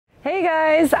Hey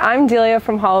guys, I'm Delia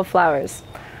from Hall of Flowers.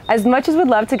 As much as we'd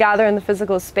love to gather in the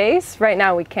physical space, right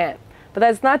now we can't. But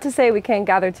that's not to say we can't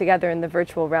gather together in the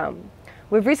virtual realm.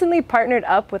 We've recently partnered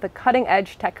up with a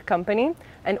cutting-edge tech company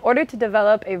in order to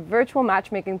develop a virtual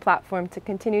matchmaking platform to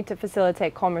continue to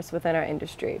facilitate commerce within our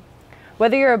industry.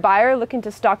 Whether you're a buyer looking to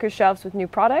stock your shelves with new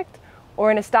product,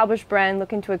 or an established brand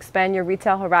looking to expand your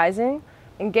retail horizon,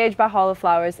 Engage by Hall of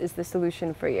Flowers is the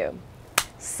solution for you.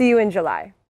 See you in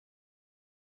July.